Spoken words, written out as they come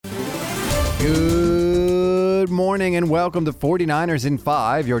Good morning and welcome to 49ers in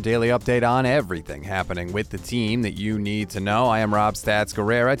 5, your daily update on everything happening with the team that you need to know. I am Rob Stats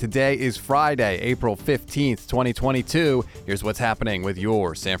Guerrera. Today is Friday, April 15th, 2022. Here's what's happening with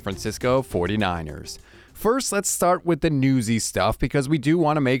your San Francisco 49ers. First, let's start with the newsy stuff because we do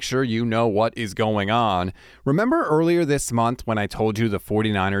want to make sure you know what is going on. Remember earlier this month when I told you the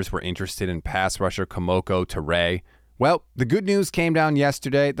 49ers were interested in pass rusher Kemoko Turay? Well, the good news came down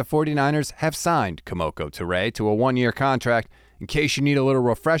yesterday. The 49ers have signed Kemoko Turay to a one-year contract. In case you need a little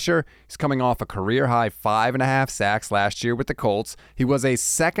refresher, he's coming off a career-high 5.5 sacks last year with the Colts. He was a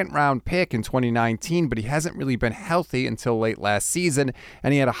second-round pick in 2019, but he hasn't really been healthy until late last season,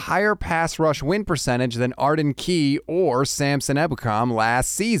 and he had a higher pass rush win percentage than Arden Key or Samson Ebukam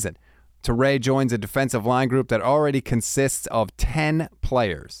last season. Turay joins a defensive line group that already consists of 10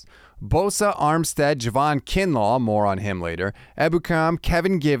 players. Bosa, Armstead, Javon Kinlaw, more on him later, Ebukam,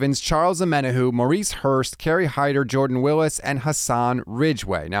 Kevin Givens, Charles Omenihu, Maurice Hurst, Kerry Hyder, Jordan Willis, and Hassan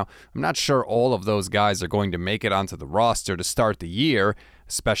Ridgeway. Now, I'm not sure all of those guys are going to make it onto the roster to start the year,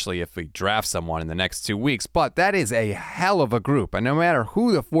 especially if we draft someone in the next 2 weeks, but that is a hell of a group, and no matter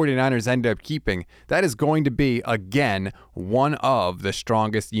who the 49ers end up keeping, that is going to be, again, one of the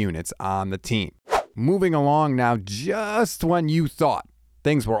strongest units on the team. Moving along now, just when you thought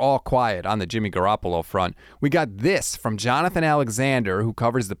things were all quiet on the Jimmy Garoppolo front, we got this from Jonathan Alexander, who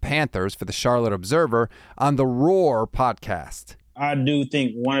covers the Panthers for the Charlotte Observer, on the Roar podcast. I do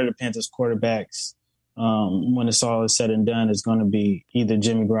think one of the Panthers quarterbacks, when it's all said and done, is going to be either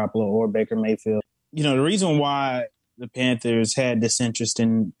Jimmy Garoppolo or Baker Mayfield. You know, the reason why the Panthers had this interest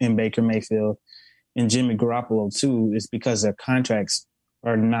in Baker Mayfield and Jimmy Garoppolo, too, is because their contracts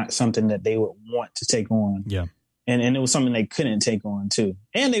are not something that they would want to take on. Yeah. And it was something they couldn't take on, too.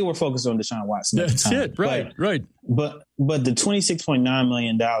 And they were focused on Deshaun Watson at the time. That's it. Right. But the $26.9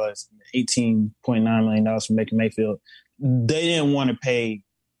 million, $18.9 million from Baker Mayfield, they didn't want to pay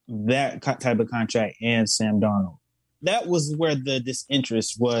that type of contract and Sam Darnold. That was where the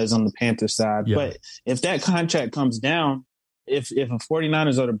disinterest was on the Panthers side. Yeah. But if that contract comes down, if the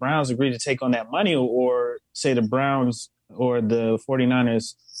 49ers or the Browns agree to take on that money, or say the Browns or the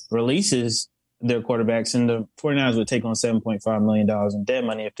 49ers releases their quarterbacks, and the 49ers would take on $7.5 million in dead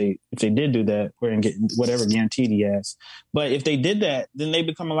money if they did do that, or get whatever guaranteed he has. But if they did that, then they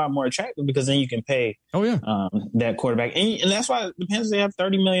become a lot more attractive because then you can pay that quarterback. And that's why the Panthers, they have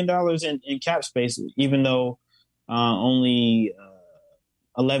 $30 million in cap space, even though only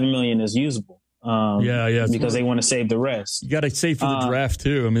 $11 million is usable. Because they want to save the rest. You got to save for the draft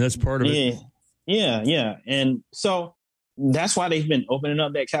too. I mean, that's part of it. Yeah. And so that's why they've been opening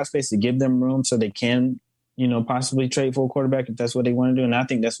up that cap space to give them room so they can, possibly trade for a quarterback if that's what they want to do. And I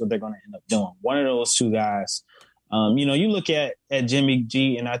think that's what they're going to end up doing. One of those two guys. You look at Jimmy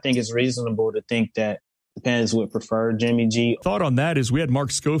G, and I think it's reasonable to think that the Panthers would prefer Jimmy G. Thought on that is we had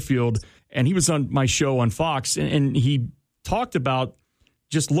Mark Schofield, and he was on my show on Fox, and he talked about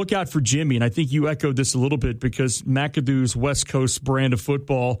just look out for Jimmy. And I think you echoed this a little bit because McAdoo's West Coast brand of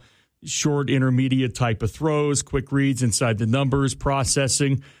football, short, intermediate type of throws, quick reads inside the numbers,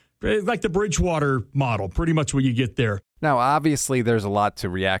 processing, like the Bridgewater model, pretty much what you get there. Now, obviously, there's a lot to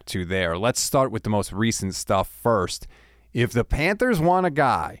react to there. Let's start with the most recent stuff first. If the Panthers want a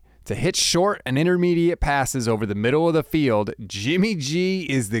guy to hit short and intermediate passes over the middle of the field, Jimmy G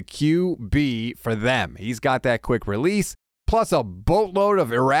is the QB for them. He's got that quick release, plus a boatload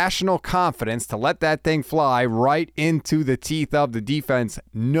of irrational confidence to let that thing fly right into the teeth of the defense.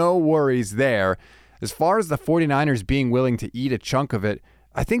 No worries there. As far as the 49ers being willing to eat a chunk of it,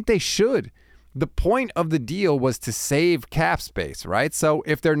 I think they should. The point of the deal was to save cap space, right? So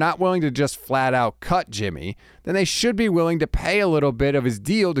if they're not willing to just flat out cut Jimmy, then they should be willing to pay a little bit of his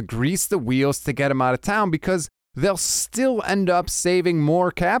deal to grease the wheels to get him out of town, because they'll still end up saving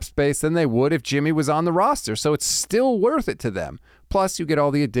more cap space than they would if Jimmy was on the roster. So it's still worth it to them. Plus, you get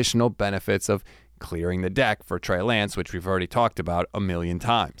all the additional benefits of clearing the deck for Trey Lance, which we've already talked about a million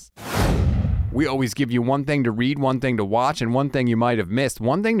times. We always give you one thing to read, one thing to watch, and one thing you might have missed.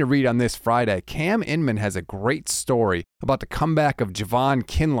 One thing to read on this Friday, Cam Inman has a great story about the comeback of Javon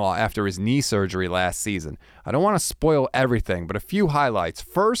Kinlaw after his knee surgery last season. I don't want to spoil everything, but a few highlights.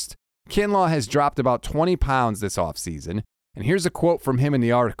 First, Kinlaw has dropped about 20 pounds this offseason, and here's a quote from him in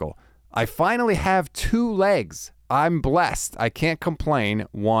the article. "I finally have 2 legs. I'm blessed. I can't complain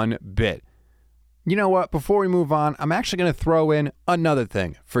one bit." You know what? Before we move on, I'm actually going to throw in another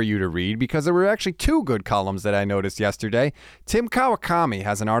thing for you to read because there were actually two good columns that I noticed yesterday. Tim Kawakami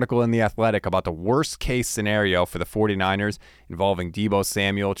has an article in The Athletic about the worst case scenario for the 49ers involving Deebo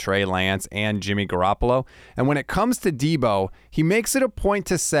Samuel, Trey Lance, and Jimmy Garoppolo. And when it comes to Deebo, he makes it a point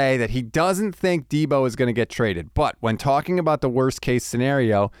to say that he doesn't think Deebo is going to get traded. But when talking about the worst case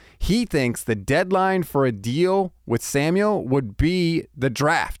scenario, he thinks the deadline for a deal with Samuel would be the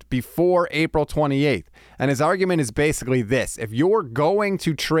draft before April 28th. And his argument is basically this. If you're going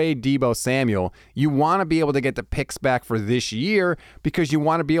to trade Deebo Samuel, you want to be able to get the picks back for this year because you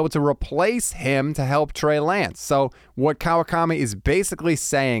want to be able to replace him to help Trey Lance. So what Kawakami is basically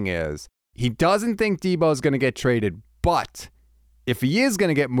saying is he doesn't think Deebo is going to get traded, but if he is going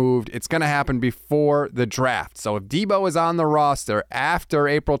to get moved, it's going to happen before the draft. So if Deebo is on the roster after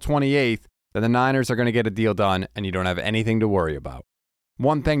April 28th, then the Niners are going to get a deal done, and you don't have anything to worry about.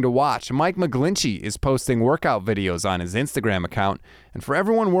 One thing to watch, Mike McGlinchey is posting workout videos on his Instagram account, and for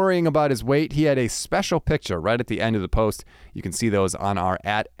everyone worrying about his weight, he had a special picture right at the end of the post. You can see those on our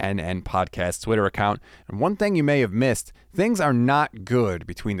 @NN Podcast Twitter account. And one thing you may have missed, things are not good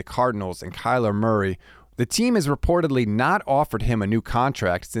between the Cardinals and Kyler Murray. The team has reportedly not offered him a new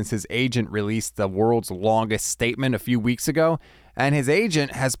contract since his agent released the world's longest statement a few weeks ago, and his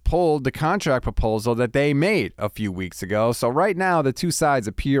agent has pulled the contract proposal that they made a few weeks ago. So right now, the two sides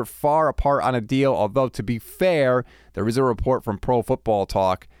appear far apart on a deal, although to be fair, there is a report from Pro Football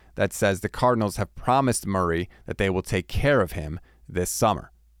Talk that says the Cardinals have promised Murray that they will take care of him this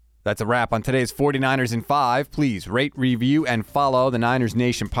summer. That's a wrap on today's 49ers in 5. Please rate, review, and follow the Niners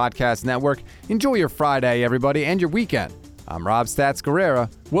Nation Podcast Network. Enjoy your Friday, everybody, and your weekend. I'm Rob Stats Guerrera.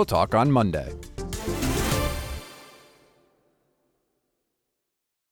 We'll talk on Monday.